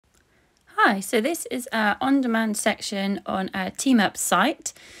Hi, so this is our on-demand section on our TeamUp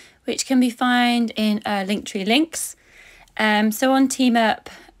site, which can be found in Linktree links. So on TeamUp,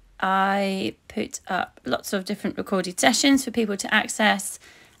 I put up lots of different recorded sessions for people to access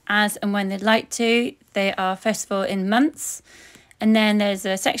as and when they'd like to. They are first of all in months, and then there's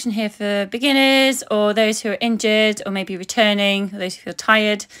a section here for beginners or those who are injured or maybe returning, or those who feel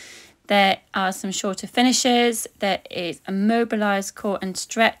tired. There are some shorter finishes. There is a mobilise, core and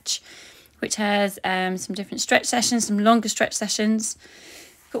stretch, which has some different stretch sessions, some longer stretch sessions.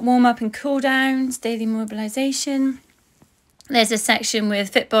 Got warm up and cool downs, daily mobilisation. There's a section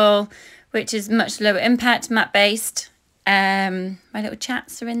with Fitball, which is much lower impact, mat based. My little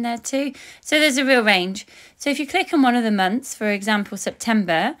chats are in there too. So there's a real range. So if you click on one of the months, for example,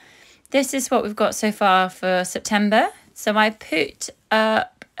 September, this is what we've got so far for September. So I put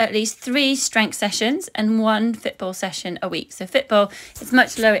up at least 3 strength sessions and 1 Fitball session a week. So Fitball is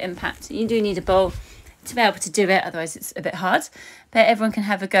much lower impact. You do need a ball to be able to do it, otherwise it's a bit hard, but everyone can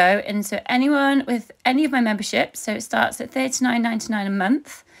have a go. And so anyone with any of my memberships, so it starts at $39.99 a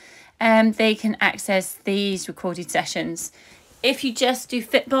month, they can access these recorded sessions. If you just do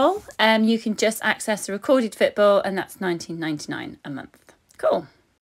Fitball, you can just access a recorded Fitball, and that's $19.99 a month. Cool.